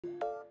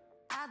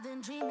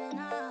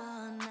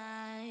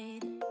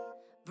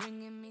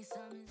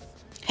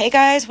Hey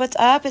guys, what's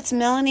up? It's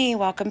Melanie.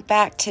 Welcome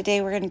back.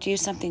 Today we're going to do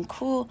something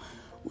cool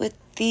with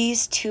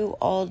these two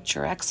old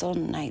Drexel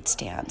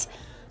nightstands.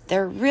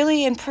 They're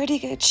really in pretty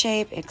good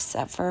shape,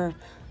 except for,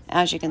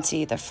 as you can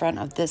see, the front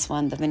of this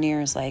one, the veneer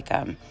is like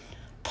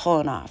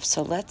pulling off.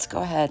 So let's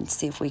go ahead and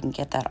see if we can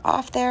get that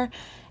off there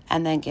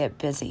and then get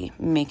busy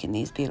making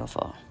these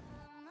beautiful.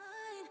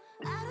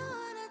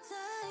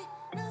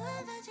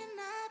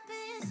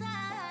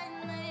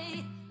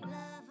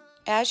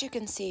 As you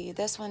can see,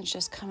 this one's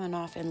just coming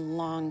off in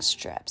long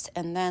strips,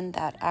 and then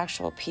that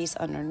actual piece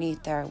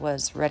underneath there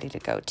was ready to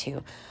go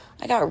too.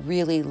 I got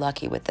really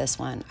lucky with this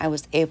one. I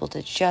was able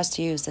to just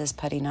use this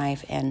putty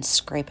knife and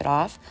scrape it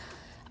off.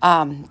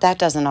 That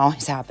doesn't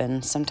always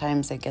happen.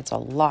 Sometimes it gets a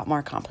lot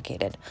more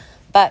complicated.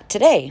 But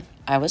today,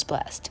 I was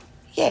blessed.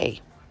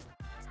 Yay!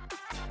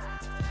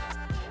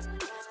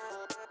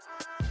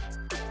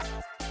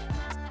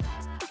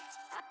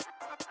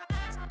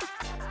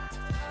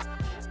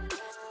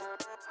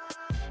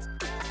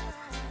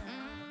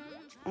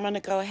 I'm going to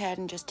go ahead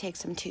and just take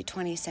some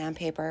 220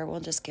 sandpaper.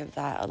 We'll just give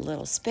that a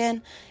little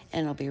spin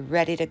and it'll be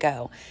ready to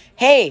go.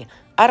 Hey,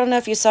 I don't know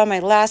if you saw my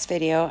last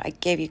video. I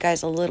gave you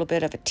guys a little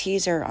bit of a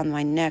teaser on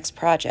my next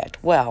project.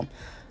 Well,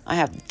 I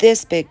have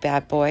this big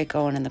bad boy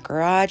going in the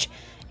garage,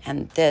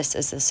 and this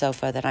is the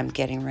sofa that I'm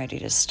getting ready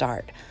to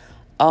start.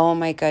 Oh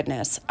my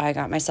goodness, I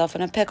got myself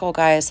in a pickle,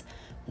 guys.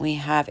 We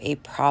have a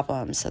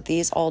problem. So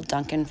these old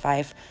Duncan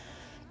 5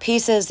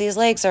 pieces, these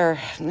legs are,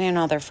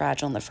 they're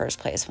fragile in the first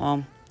place.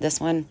 Well, this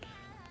one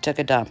took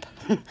a dump.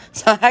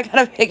 So I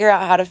gotta figure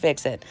out how to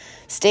fix it.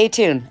 Stay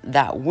tuned.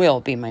 That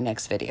will be my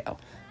next video.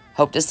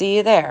 Hope to see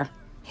you there.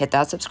 Hit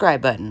that subscribe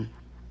button.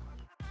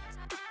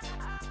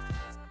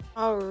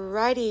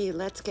 Alrighty,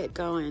 let's get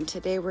going.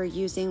 Today we're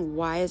using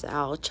Wise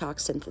Owl chalk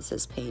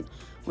synthesis paint.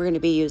 We're going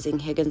to be using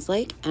Higgins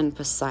Lake and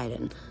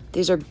Poseidon.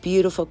 These are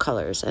beautiful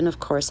colors, and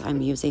of course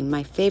I'm using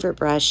my favorite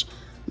brush,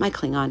 my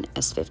Klingon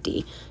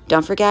S50.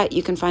 Don't forget,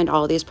 you can find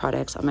all these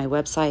products on my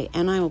website,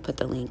 and I will put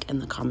the link in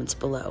the comments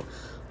below.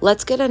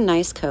 Let's get a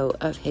nice coat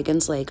of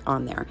Higgins Lake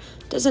on there.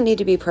 Doesn't need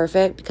to be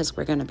perfect because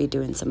we're going to be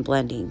doing some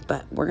blending,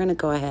 but we're going to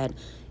go ahead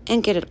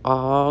and get it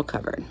all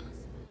covered.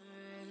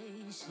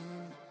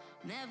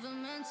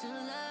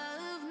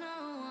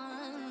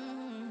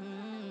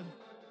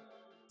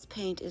 This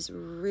paint is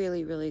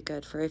really, really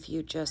good for if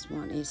you just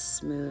want a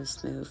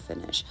smooth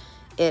finish.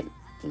 It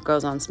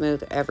goes on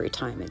smooth every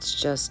time. It's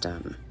just,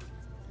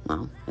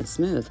 well, it's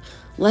smooth.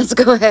 Let's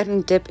go ahead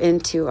and dip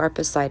into our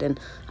Poseidon.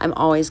 I'm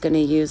always going to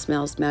use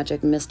Mel's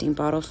Magic Misting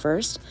Bottle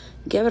first.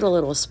 Give it a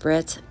little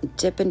spritz,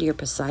 dip into your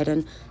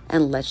Poseidon,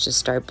 and let's just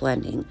start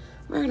blending.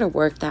 We're going to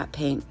work that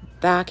paint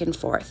back and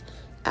forth,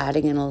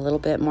 adding in a little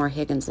bit more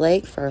Higgins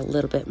Lake for a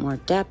little bit more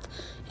depth,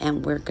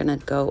 and we're going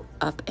to go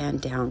up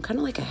and down, kind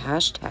of like a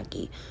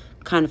hashtaggy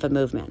kind of a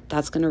movement.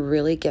 That's going to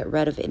really get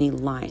rid of any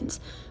lines.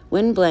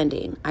 When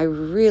blending, I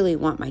really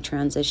want my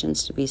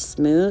transitions to be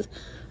smooth.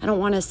 I don't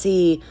want to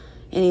see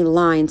any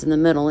lines in the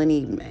middle,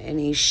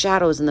 any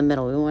shadows in the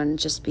middle. We want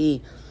to just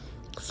be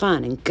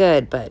fun and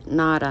good, but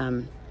not,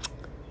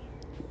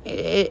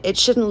 it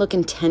shouldn't look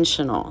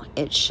intentional.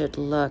 It should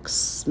look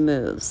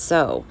smooth.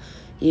 So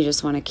you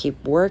just want to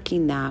keep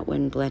working that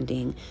when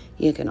blending.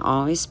 You can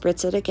always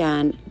spritz it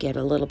again, get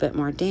a little bit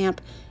more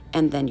damp,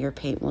 and then your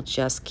paint will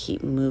just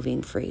keep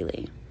moving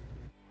freely.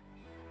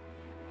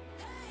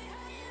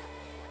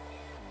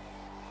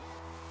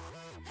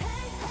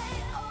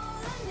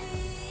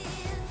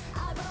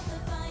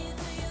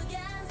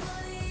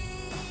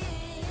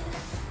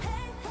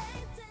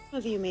 Some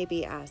of you may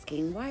be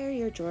asking, why are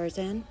your drawers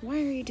in? Why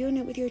are you doing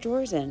it with your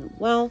drawers in?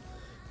 Well,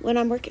 when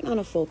I'm working on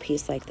a full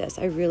piece like this,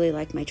 I really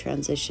like my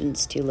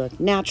transitions to look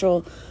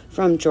natural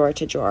from drawer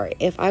to drawer.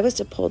 If I was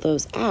to pull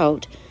those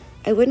out,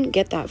 I wouldn't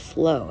get that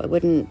flow. I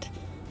wouldn't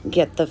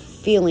get the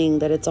feeling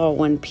that it's all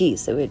one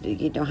piece. It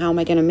would, how am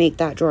I going to make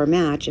that drawer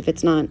match if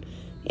it's not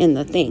in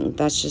the thing?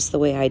 That's just the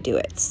way I do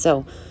it.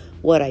 So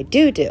what I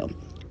do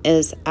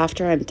is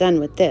after I'm done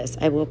with this,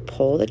 I will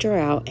pull the drawer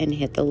out and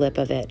hit the lip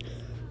of it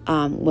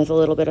with a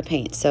little bit of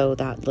paint. So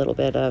that little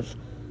bit of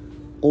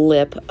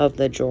lip of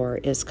the drawer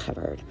is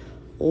covered.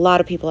 A lot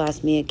of people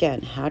ask me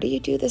again, how do you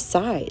do the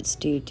sides?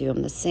 Do you do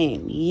them the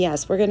same?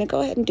 Yes, we're going to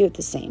go ahead and do it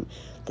the same.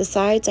 The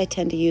sides I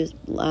tend to use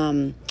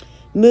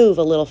move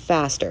a little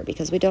faster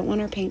because we don't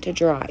want our paint to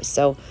dry.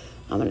 So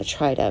I'm going to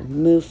try to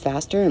move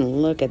faster,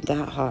 and look at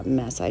that hot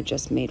mess I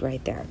just made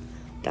right there.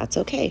 That's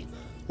okay.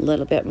 A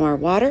little bit more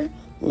water,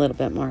 a little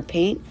bit more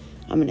paint.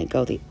 I'm going to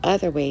go the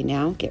other way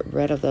now, get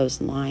rid of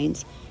those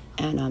lines,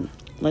 and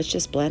let's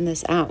just blend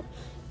this out.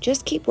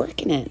 Just keep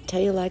working it until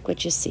you like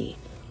what you see.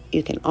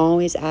 You can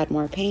always add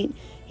more paint.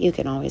 You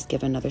can always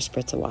give another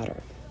spritz of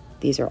water.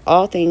 These are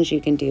all things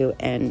you can do,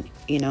 and,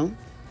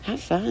 have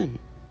fun.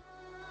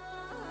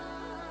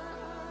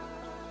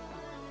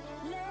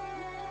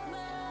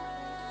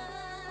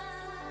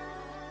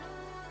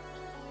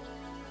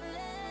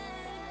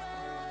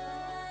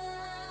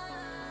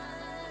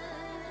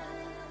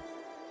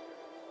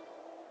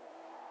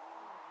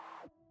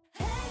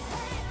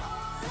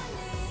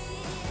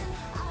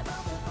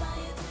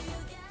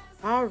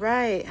 All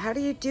right, how do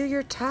you do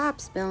your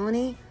tops,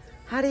 Melanie?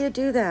 How do you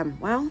do them?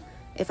 Well,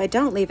 if I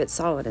don't leave it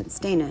solid and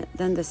stain it,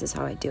 then this is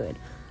how I do it.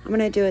 I'm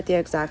gonna do it the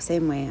exact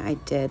same way I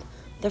did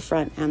the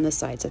front and the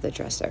sides of the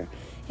dresser.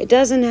 It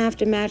doesn't have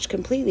to match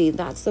completely.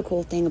 That's the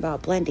cool thing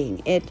about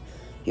blending.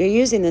 You're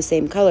using the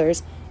same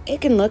colors.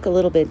 It can look a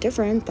little bit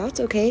different.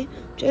 That's okay.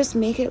 Just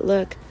make it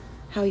look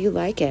how you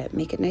like it.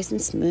 Make it nice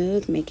and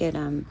smooth. Make it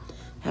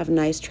have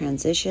nice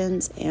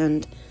transitions.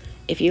 And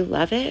if you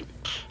love it,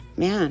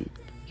 man,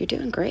 you're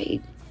doing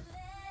great.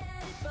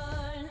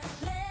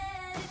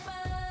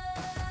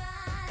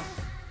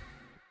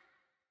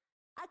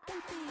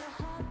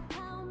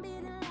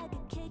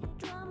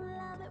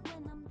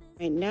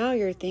 Right now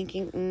you're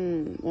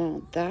thinking,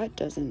 well, that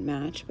doesn't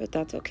match, but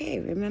that's okay.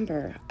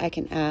 Remember, I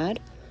can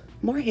add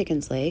more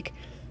Higgins Lake,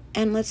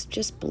 and let's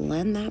just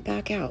blend that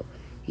back out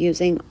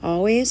using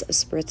always a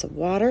spritz of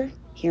water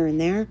here and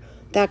there.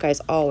 That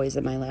guy's always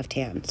in my left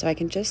hand, so I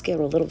can just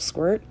give it a little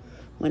squirt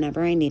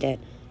whenever I need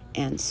it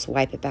and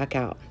swipe it back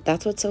out.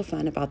 That's what's so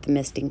fun about the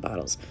misting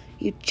bottles.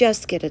 You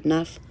just get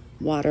enough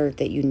water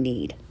that you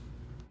need.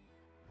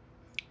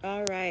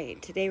 All right,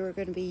 today we're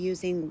going to be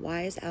using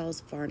Wise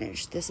Owl's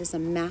varnish. This is a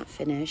matte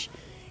finish,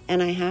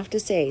 and I have to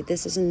say,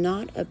 this is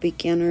not a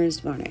beginner's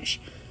varnish.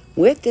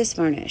 With this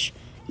varnish,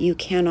 you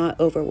cannot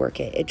overwork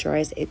it. It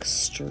dries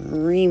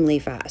extremely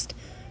fast.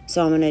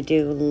 So I'm going to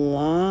do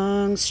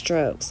long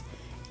strokes,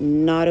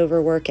 not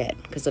overwork it,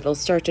 because it'll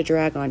start to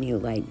drag on you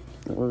like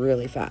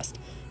really fast.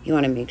 You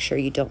want to make sure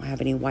you don't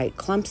have any white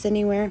clumps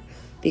anywhere,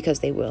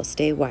 because they will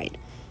stay white.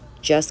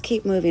 Just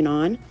keep moving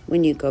on.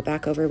 When you go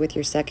back over with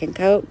your second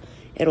coat,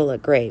 it'll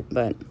look great,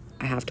 but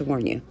I have to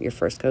warn you, your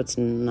first coat's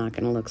not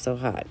going to look so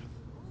hot.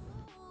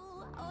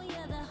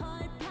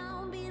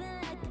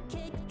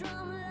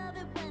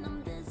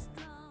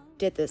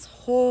 Did this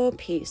whole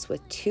piece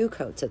with 2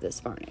 coats of this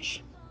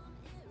varnish.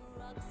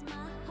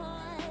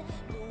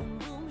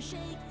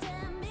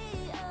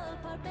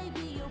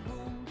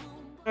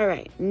 All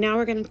right, now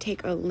we're going to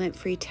take a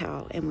lint-free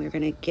towel and we're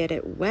going to get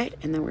it wet,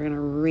 and then we're going to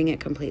wring it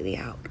completely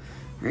out.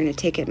 We're going to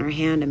take it in our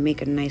hand and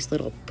make a nice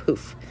little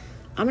poof.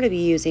 I'm going to be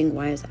using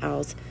Wise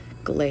Owl's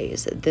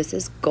Glaze. This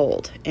is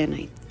gold, and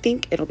I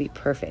think it'll be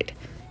perfect.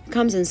 It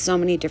comes in so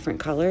many different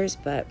colors,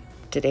 but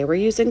today we're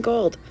using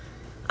gold.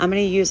 I'm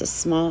going to use a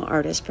small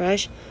artist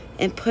brush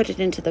and put it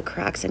into the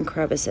cracks and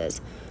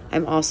crevices.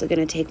 I'm also going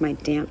to take my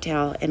damp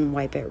towel and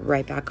wipe it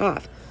right back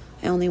off.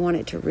 I only want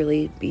it to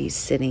really be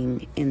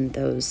sitting in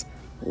those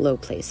low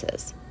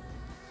places.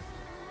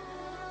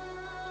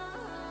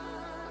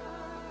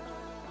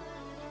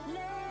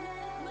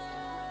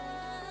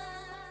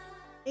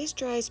 Glaze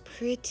dries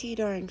pretty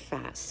darn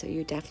fast, so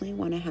you definitely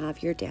want to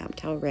have your damp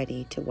towel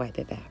ready to wipe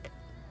it back.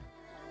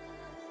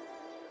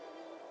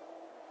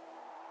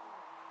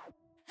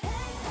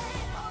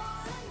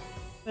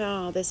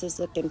 Well, this is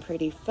looking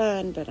pretty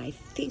fun, but I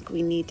think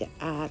we need to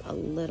add a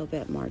little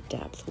bit more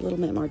depth, a little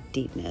bit more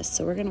deepness.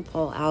 So we're going to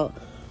pull out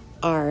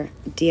our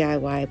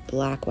DIY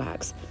black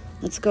wax.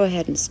 Let's go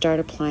ahead and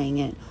start applying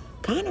it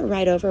kind of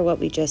right over what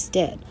we just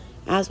did.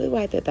 As we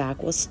wipe it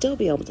back, we'll still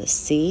be able to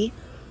see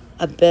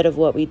a bit of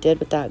what we did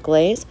with that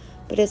glaze,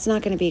 but it's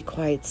not going to be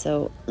quite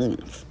so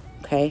oomph,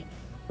 okay?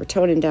 We're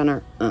toning down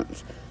our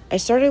oomph. I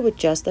started with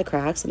just the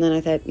cracks, and then I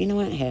thought, you know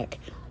what, heck,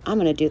 I'm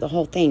going to do the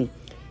whole thing.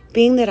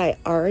 Being that I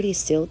already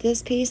sealed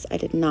this piece, I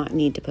did not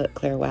need to put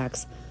clear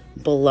wax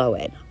below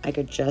it. I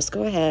could just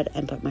go ahead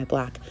and put my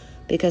black,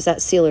 because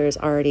that sealer is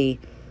already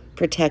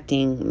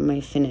protecting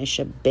my finish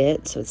a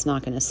bit, so it's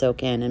not going to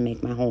soak in and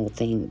make my whole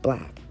thing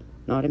black.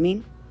 Know what I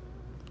mean?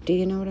 Do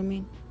you know what I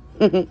mean?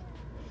 I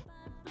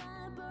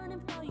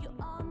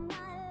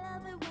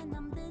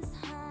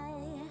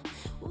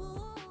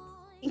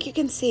think you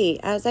can see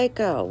as I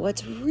go,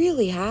 what's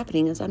really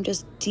happening is I'm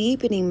just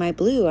deepening my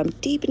blue. I'm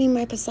deepening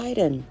my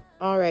Poseidon.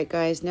 All right,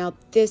 guys, now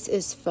this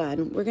is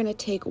fun. We're going to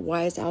take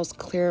Wise Owl's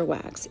clear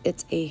wax.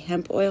 It's a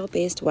hemp oil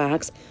based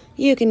wax.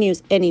 You can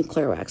use any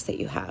clear wax that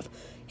you have.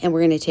 And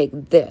we're going to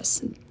take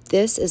this.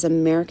 This is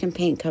American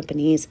Paint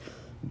Company's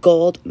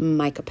gold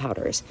mica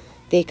powders.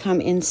 They come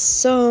in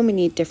so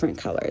many different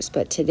colors,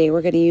 but today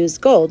we're going to use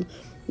gold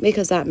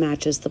because that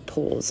matches the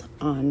pools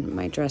on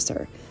my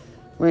dresser.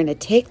 We're going to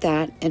take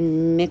that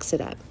and mix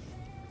it up.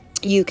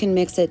 You can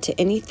mix it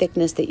to any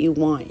thickness that you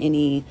want,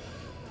 any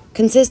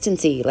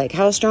consistency, like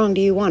how strong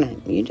do you want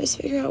it? You just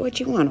figure out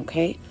what you want,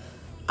 okay?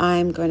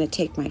 I'm going to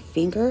take my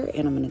finger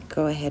and I'm going to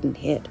go ahead and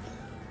hit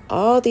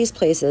all these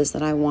places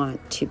that I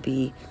want to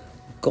be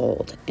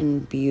gold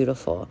and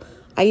beautiful.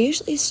 I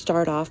usually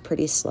start off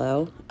pretty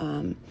slow,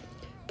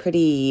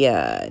 pretty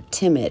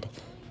timid.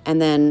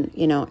 And then,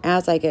 you know,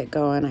 as I get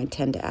going, I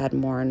tend to add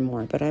more and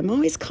more. But I'm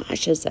always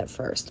cautious at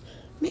first.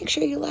 Make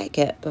sure you like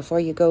it before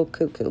you go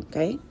cuckoo,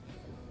 okay?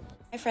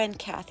 My friend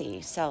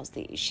Kathy sells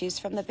these. She's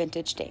from the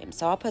Vintage Dame,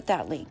 so I'll put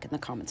that link in the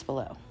comments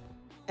below.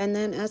 And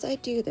then as I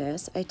do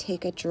this, I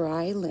take a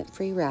dry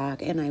lint-free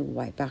rag and I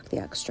wipe back the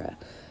extra.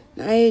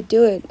 I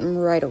do it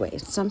right away.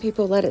 Some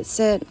people let it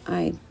sit.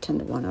 I tend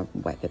to want to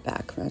wipe it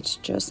back. That's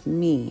just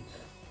me.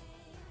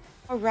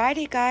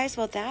 Alrighty, guys.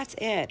 Well, that's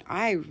it.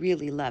 I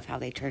really love how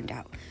they turned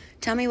out.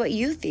 Tell me what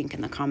you think in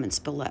the comments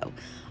below.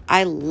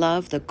 I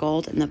love the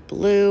gold and the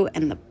blue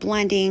and the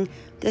blending.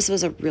 This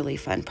was a really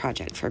fun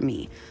project for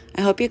me.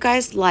 I hope you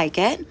guys like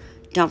it.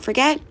 Don't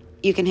forget,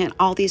 you can hit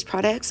all these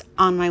products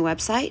on my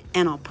website,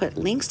 and I'll put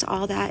links to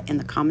all that in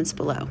the comments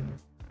below.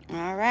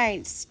 All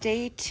right,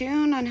 stay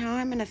tuned on how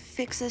I'm going to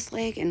fix this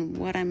leg and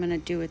what I'm going to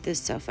do with this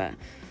sofa.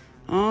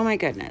 Oh my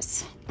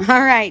goodness.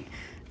 All right.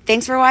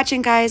 Thanks for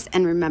watching, guys.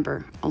 And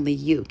remember, only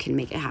you can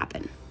make it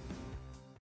happen.